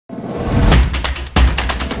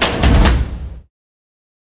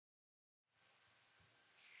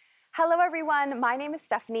Hello everyone, my name is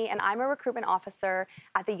Stephanie and I'm a recruitment officer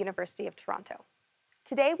at the University of Toronto.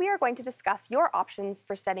 Today we are going to discuss your options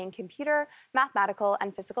for studying computer, mathematical,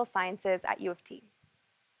 and physical sciences at U of T.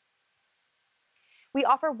 We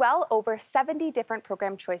offer well over 70 different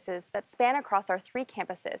program choices that span across our 3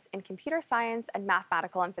 campuses in computer science and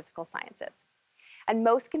mathematical and physical sciences, and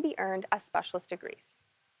most can be earned as specialist degrees.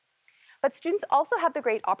 But students also have the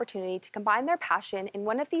great opportunity to combine their passion in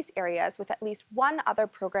one of these areas with at least one other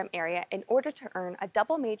program area in order to earn a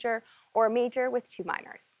double major or a major with 2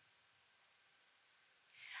 minors.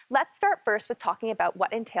 Let's start first with talking about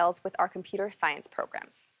what entails with our computer science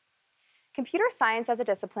programs. Computer science as a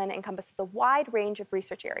discipline encompasses a wide range of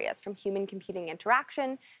research areas from human-computing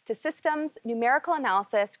interaction to systems, numerical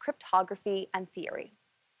analysis, cryptography, and theory.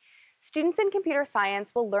 Students in computer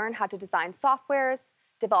science will learn how to design softwares,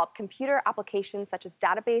 develop computer applications such as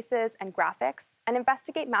databases and graphics, and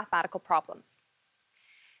investigate mathematical problems.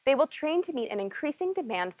 They will train to meet an increasing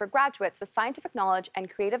demand for graduates with scientific knowledge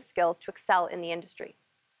and creative skills to excel in the industry.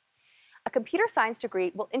 A computer science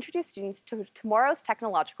degree will introduce students to tomorrow's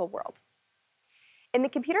technological world. In the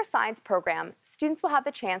computer science program, students will have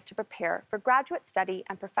the chance to prepare for graduate study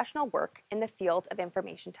and professional work in the field of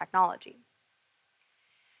information technology.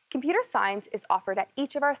 Computer science is offered at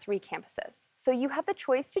each of our 3 campuses, so you have the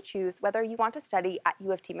choice to choose whether you want to study at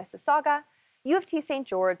U of T Mississauga, U of T St.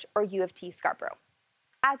 George, or U of T Scarborough.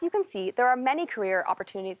 As you can see, there are many career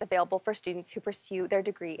opportunities available for students who pursue their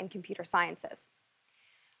degree in computer sciences.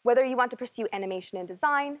 Whether you want to pursue animation and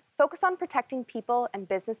design, focus on protecting people and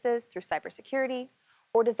businesses through cybersecurity,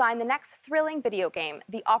 or design the next thrilling video game,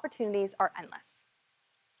 the opportunities are endless.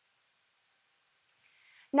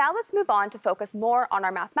 Now let's move on to focus more on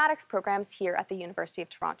our mathematics programs here at the University of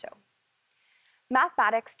Toronto.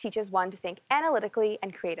 Mathematics teaches one to think analytically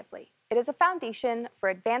and creatively. It is a foundation for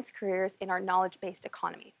advanced careers in our knowledge-based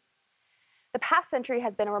economy. The past century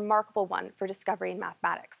has been a remarkable one for discovery in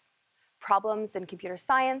mathematics. Problems in computer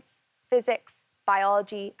science, physics,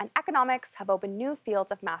 biology, and economics have opened new fields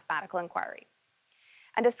of mathematical inquiry.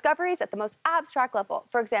 And discoveries at the most abstract level,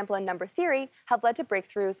 for example in number theory, have led to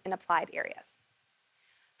breakthroughs in applied areas.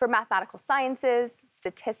 For mathematical sciences,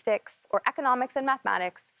 statistics, or economics and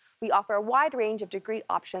mathematics, we offer a wide range of degree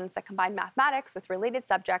options that combine mathematics with related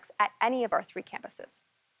subjects at any of our 3 campuses.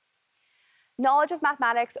 Knowledge of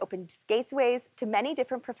mathematics opens gateways to many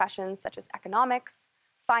different professions such as economics,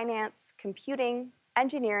 finance, computing,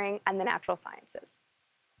 engineering, and the natural sciences.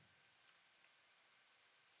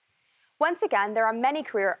 Once again, there are many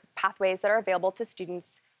career pathways that are available to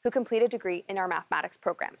students who complete a degree in our mathematics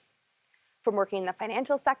programs. From working in the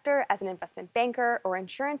financial sector as an investment banker or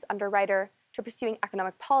insurance underwriter to pursuing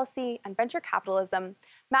economic policy and venture capitalism,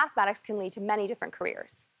 mathematics can lead to many different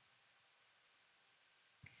careers.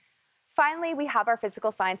 Finally, we have our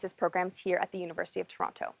physical sciences programs here at the University of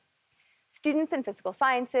Toronto. Students in physical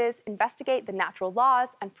sciences investigate the natural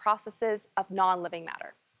laws and processes of non-living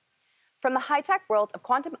matter. From the high-tech world of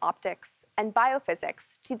quantum optics and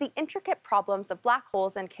biophysics to the intricate problems of black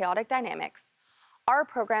holes and chaotic dynamics, our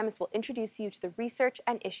programs will introduce you to the research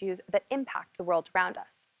and issues that impact the world around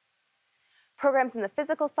us. Programs in the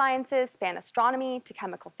physical sciences span astronomy to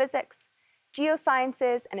chemical physics,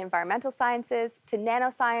 geosciences and environmental sciences to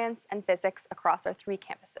nanoscience and physics across our 3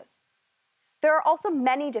 campuses. There are also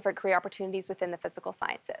many different career opportunities within the physical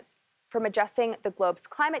sciences, from addressing the globe's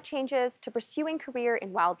climate changes to pursuing a career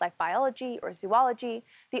in wildlife biology or zoology.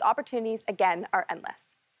 The opportunities, again, are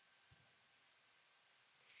endless.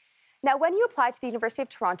 Now, when you apply to the University of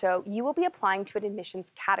Toronto, you will be applying to an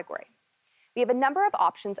admissions category. We have a number of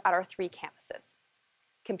options at our 3 campuses.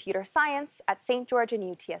 Computer science at St. George and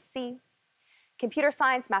UTSC, computer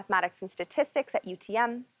science, mathematics, and statistics at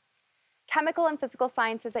UTM, chemical and physical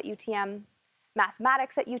sciences at UTM,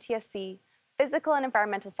 mathematics at UTSC, physical and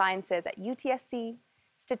environmental sciences at UTSC,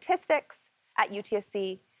 statistics at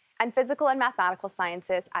UTSC, and physical and mathematical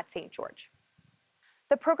sciences at St. George.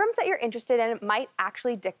 The programs that you're interested in might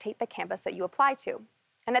actually dictate the campus that you apply to.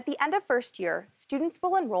 And at the end of first year, students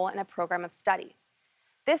will enroll in a program of study.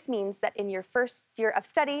 This means that in your first year of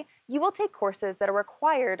study, you will take courses that are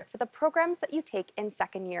required for the programs that you take in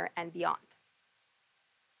second year and beyond.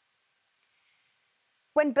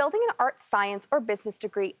 When building an arts, science, or business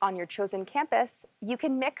degree on your chosen campus, you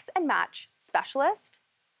can mix and match specialist,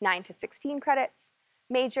 9 to 16 credits,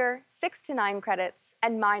 major, 6 to 9 credits,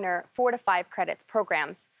 and minor, 4 to 5 credits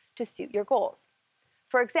programs to suit your goals.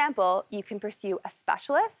 For example, you can pursue a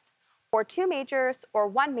specialist, or 2 majors, or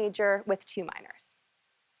 1 major with 2 minors.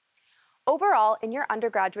 Overall, in your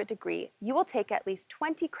undergraduate degree, you will take at least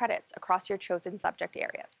 20 credits across your chosen subject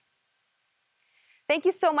areas. Thank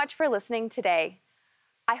you so much for listening today.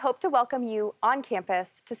 I hope to welcome you on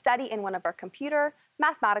campus to study in one of our computer,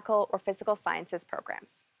 mathematical, or physical sciences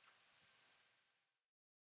programs.